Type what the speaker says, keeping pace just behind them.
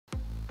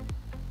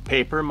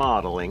Paper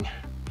modeling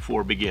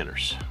for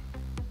beginners.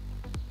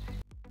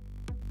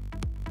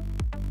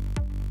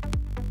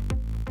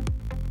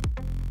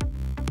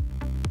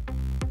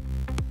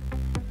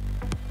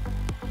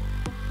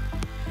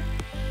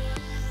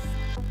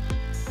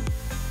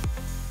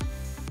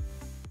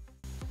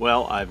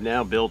 Well, I've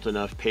now built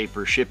enough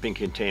paper shipping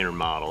container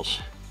models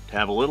to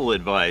have a little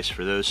advice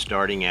for those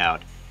starting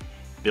out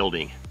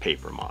building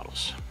paper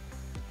models.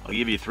 I'll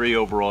give you 3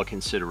 overall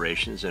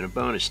considerations and a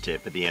bonus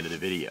tip at the end of the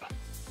video.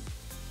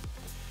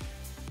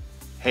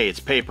 Hey,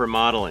 it's paper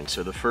modeling,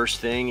 so the first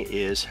thing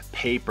is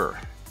paper.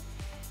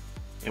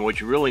 And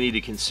what you really need to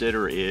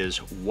consider is,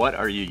 what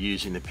are you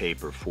using the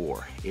paper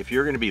for? If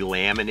you're going to be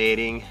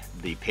laminating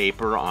the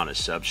paper on a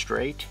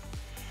substrate,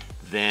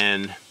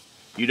 then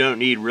you don't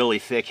need really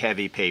thick,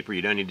 heavy paper.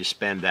 You don't need to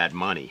spend that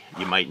money.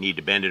 You might need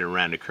to bend it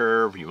around a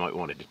curve. You might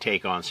want it to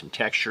take on some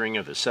texturing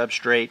of the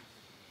substrate.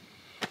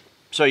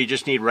 So you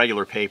just need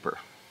regular paper.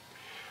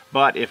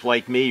 But if,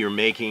 like me, you're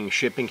making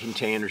shipping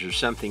containers or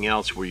something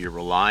else where you're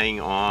relying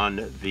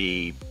on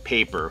the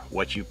paper,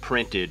 what you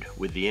printed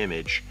with the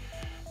image,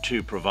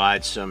 to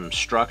provide some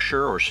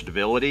structure or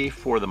stability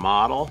for the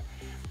model,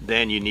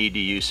 then you need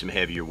to use some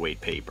heavier weight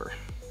paper.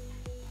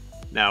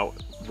 Now,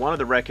 one of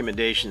the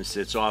recommendations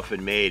that's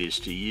often made is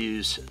to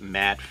use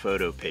matte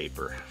photo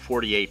paper,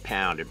 48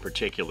 pound in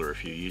particular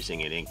if you're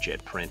using an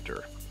inkjet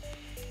printer.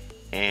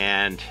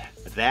 And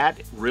that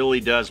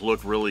really does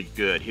look really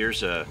good.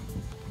 Here's a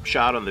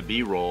shot on the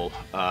B-roll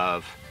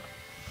of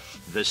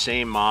the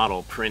same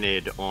model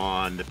printed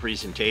on the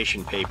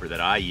presentation paper that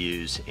I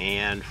use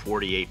and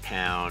 48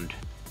 pound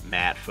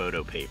matte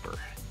photo paper.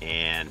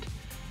 And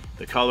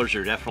the colors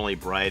are definitely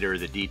brighter,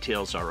 the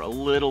details are a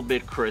little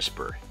bit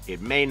crisper. It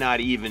may not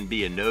even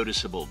be a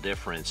noticeable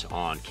difference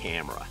on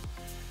camera,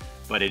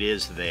 but it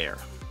is there.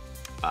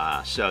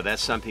 So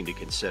that's something to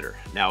consider.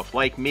 Now, if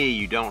like me,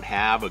 you don't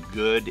have a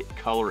good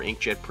color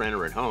inkjet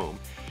printer at home,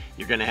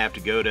 you're going to have to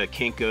go to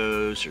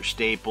Kinko's or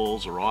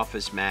Staples or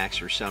Office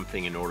Max or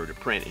something in order to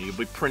print, and you'll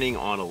be printing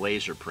on a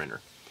laser printer.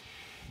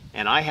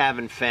 And I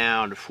haven't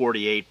found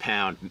 48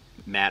 pound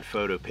matte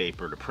photo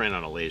paper to print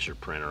on a laser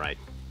printer.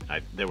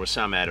 There was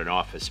some at an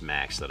Office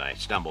Max that I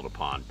stumbled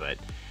upon, but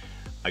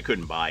I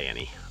couldn't buy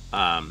any.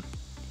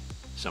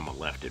 Someone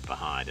left it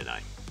behind and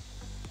I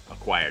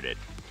acquired it.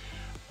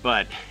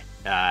 But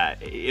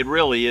it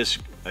really is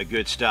a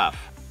good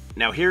stuff.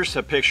 Now here's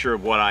a picture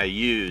of what I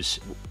use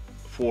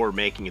for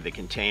making the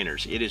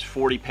containers. It is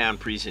 40 pound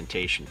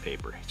presentation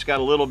paper. It's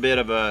got a little bit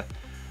of a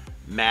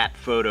matte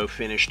photo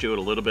finish to it,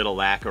 a little bit of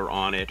lacquer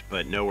on it,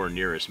 but nowhere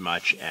near as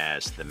much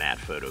as the matte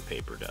photo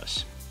paper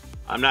does.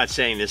 I'm not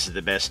saying this is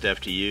the best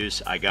stuff to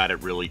use. I got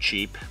it really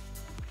cheap.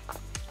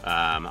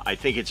 I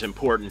think it's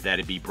important that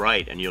it be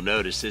bright, and you'll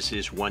notice this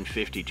is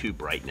 152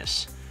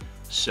 brightness.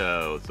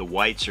 So the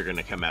whites are going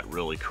to come out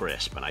really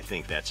crisp, and I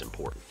think that's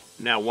important.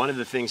 Now, one of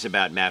the things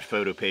about matte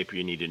photo paper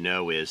you need to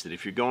know is that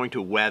if you're going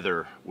to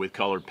weather with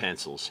colored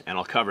pencils, and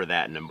I'll cover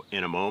that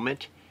in a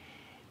moment,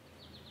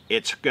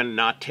 it's going to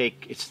not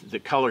take, the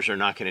colors are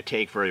not going to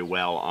take very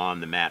well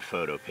on the matte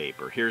photo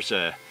paper. Here's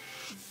a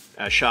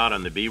shot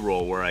on the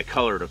B-roll where I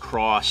colored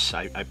across.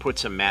 I put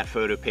some matte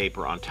photo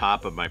paper on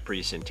top of my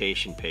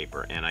presentation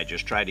paper, and I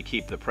just tried to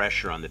keep the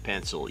pressure on the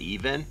pencil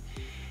even,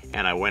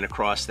 and I went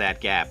across that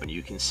gap, and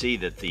you can see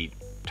that the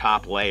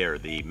top layer,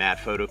 the matte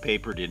photo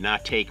paper, did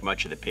not take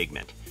much of the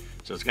pigment.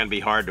 So it's going to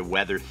be hard to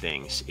weather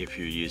things if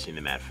you're using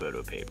the matte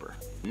photo paper.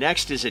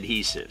 Next is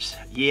adhesives.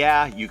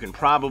 Yeah, you can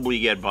probably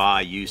get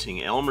by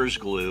using Elmer's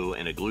glue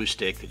and a glue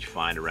stick that you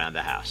find around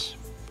the house.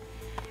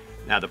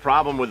 Now the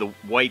problem with the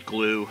white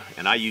glue,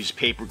 and I use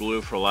paper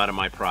glue for a lot of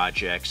my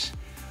projects,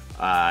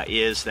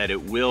 is that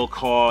it will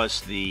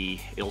cause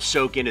it'll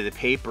soak into the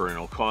paper and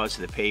it'll cause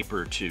the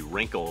paper to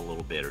wrinkle a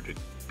little bit or to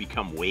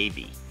become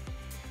wavy.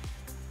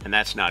 And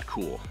that's not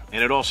cool.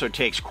 And it also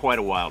takes quite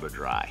a while to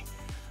dry.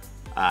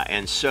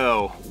 And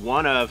so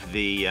one of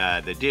the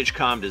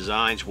Digicom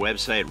Designs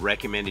website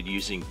recommended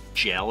using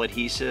gel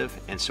adhesive,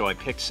 and so I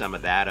picked some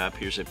of that up.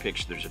 Here's a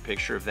picture. There's a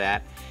picture of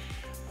that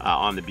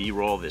on the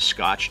B-roll, this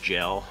Scotch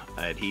gel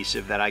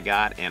adhesive that I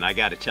got, and I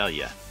got to tell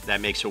you,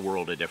 that makes a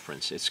world of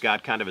difference. It's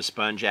got kind of a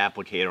sponge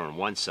applicator on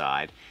one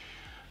side,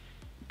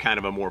 kind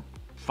of a more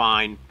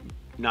fine,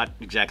 not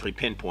exactly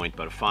pinpoint,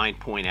 but a fine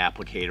point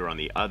applicator on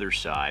the other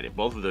side. And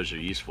both of those are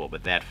useful,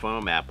 but that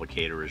foam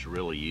applicator is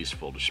really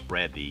useful to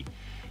spread the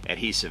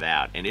adhesive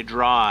out, and it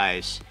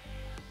dries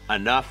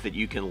enough that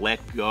you can let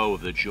go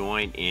of the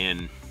joint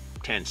in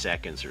 10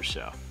 seconds or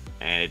so,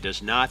 and it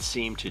does not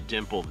seem to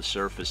dimple the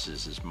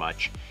surfaces as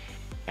much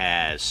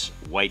as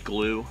white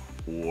glue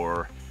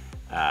or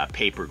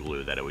paper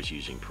glue that I was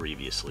using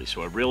previously.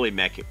 So I really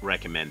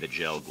recommend the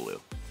gel glue.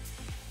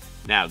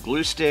 Now,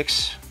 glue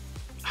sticks,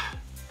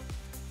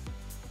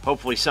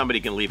 hopefully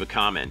somebody can leave a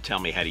comment and tell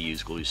me how to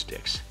use glue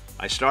sticks.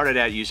 I started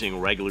out using a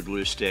regular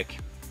glue stick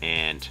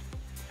and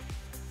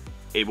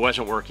it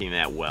wasn't working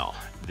that well.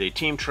 The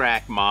Team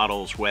Track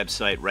Models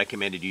website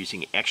recommended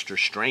using extra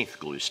strength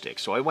glue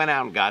sticks, so I went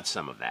out and got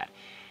some of that.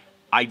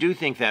 I do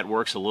think that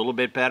works a little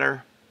bit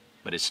better,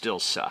 but it still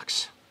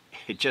sucks.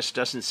 it just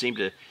doesn't seem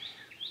to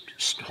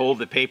hold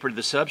the paper to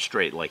the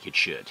substrate like it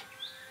should.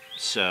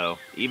 So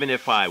even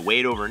if I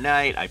wait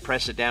overnight, I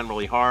press it down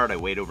really hard, I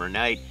wait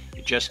overnight,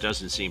 it just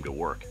doesn't seem to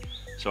work.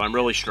 So I'm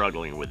really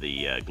struggling with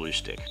the glue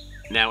stick.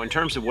 Now in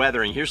terms of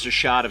weathering, here's a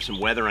shot of some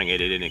weathering I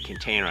did in a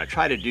container. I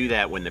try to do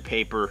that when the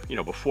paper,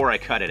 before I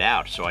cut it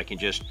out, so I can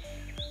just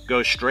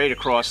go straight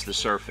across the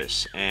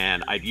surface.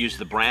 And I've used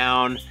the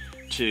brown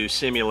to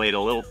simulate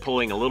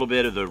pulling a little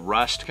bit of the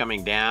rust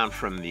coming down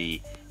from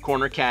the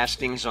corner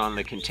castings on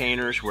the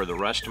containers where the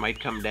rust might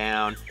come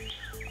down.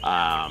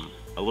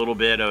 A little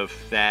bit of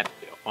that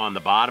on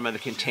the bottom of the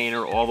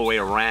container all the way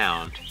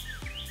around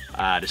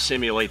to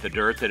simulate the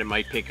dirt that it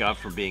might pick up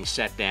from being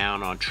set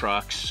down on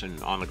trucks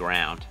and on the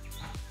ground.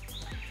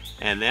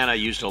 And then I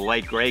used a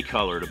light gray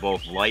color to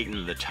both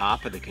lighten the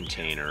top of the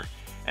container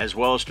as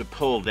well as to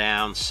pull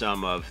down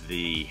some of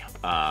the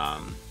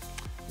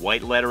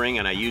white lettering,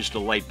 and I used a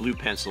light blue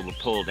pencil to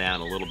pull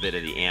down a little bit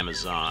of the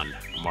Amazon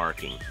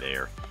marking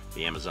there,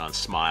 the Amazon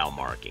smile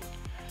marking.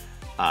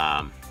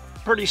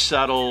 Pretty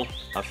subtle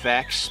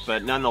effects,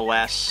 but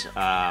nonetheless,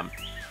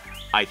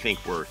 I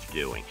think worth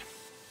doing.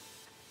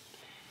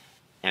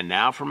 And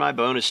now for my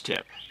bonus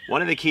tip.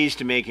 One of the keys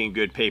to making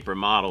good paper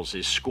models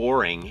is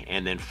scoring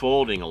and then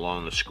folding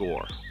along the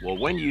score. Well,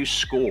 when you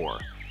score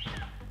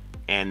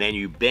and then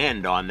you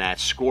bend on that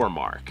score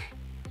mark,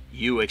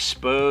 you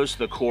expose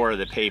the core of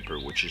the paper,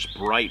 which is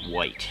bright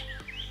white.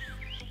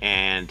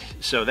 And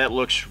so that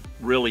looks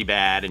really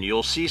bad, and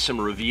you'll see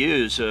some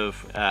reviews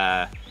of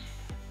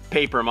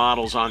paper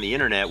models on the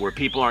internet where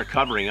people aren't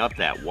covering up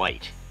that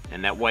white,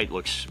 and that white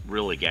looks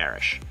really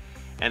garish.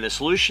 And the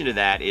solution to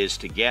that is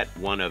to get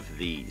one of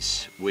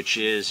these, which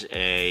is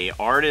a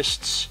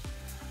artist's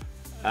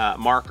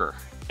marker,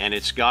 and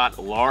it's got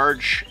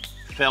large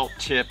felt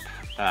tip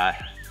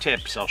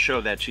tips. I'll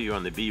show that to you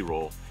on the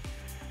B-roll.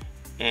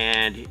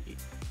 And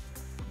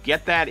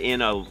get that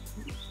in a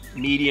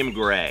medium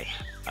gray,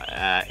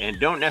 and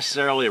don't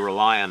necessarily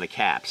rely on the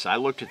caps. I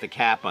looked at the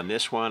cap on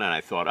this one and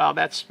I thought, oh,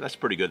 that's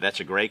pretty good.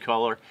 That's a gray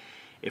color.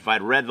 If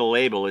I'd read the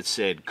label, it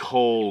said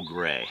coal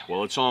gray.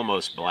 Well, it's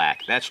almost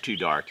black. That's too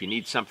dark. You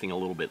need something a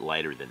little bit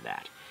lighter than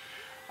that.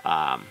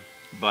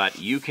 But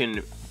you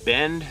can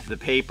bend the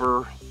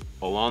paper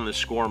along the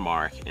score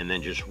mark and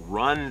then just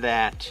run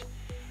that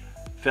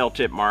felt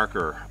tip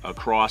marker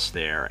across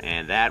there,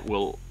 and that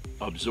will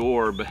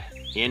absorb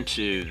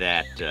into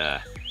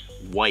that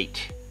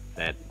white,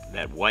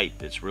 that white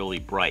that's really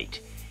bright,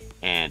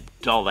 and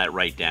dull that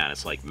right down.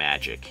 It's like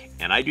magic.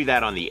 And I do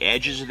that on the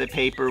edges of the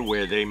paper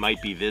where they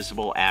might be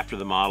visible after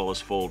the model is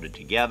folded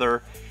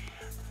together,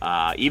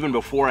 even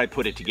before I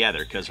put it together,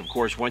 because of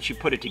course once you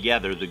put it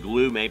together, the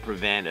glue may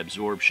prevent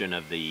absorption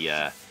of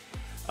the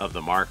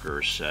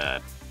marker's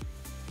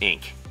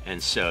ink,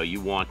 and so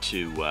you want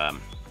to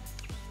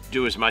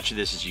do as much of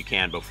this as you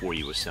can before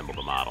you assemble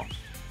the model.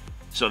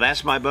 So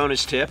that's my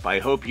bonus tip. I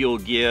hope you'll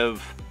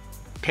give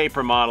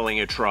paper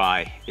modeling a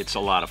try. It's a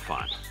lot of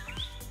fun.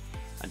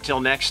 Until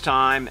next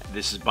time,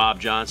 this is Bob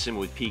Johnson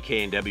with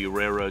PK&W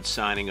Railroad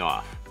signing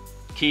off.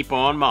 Keep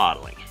on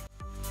modeling.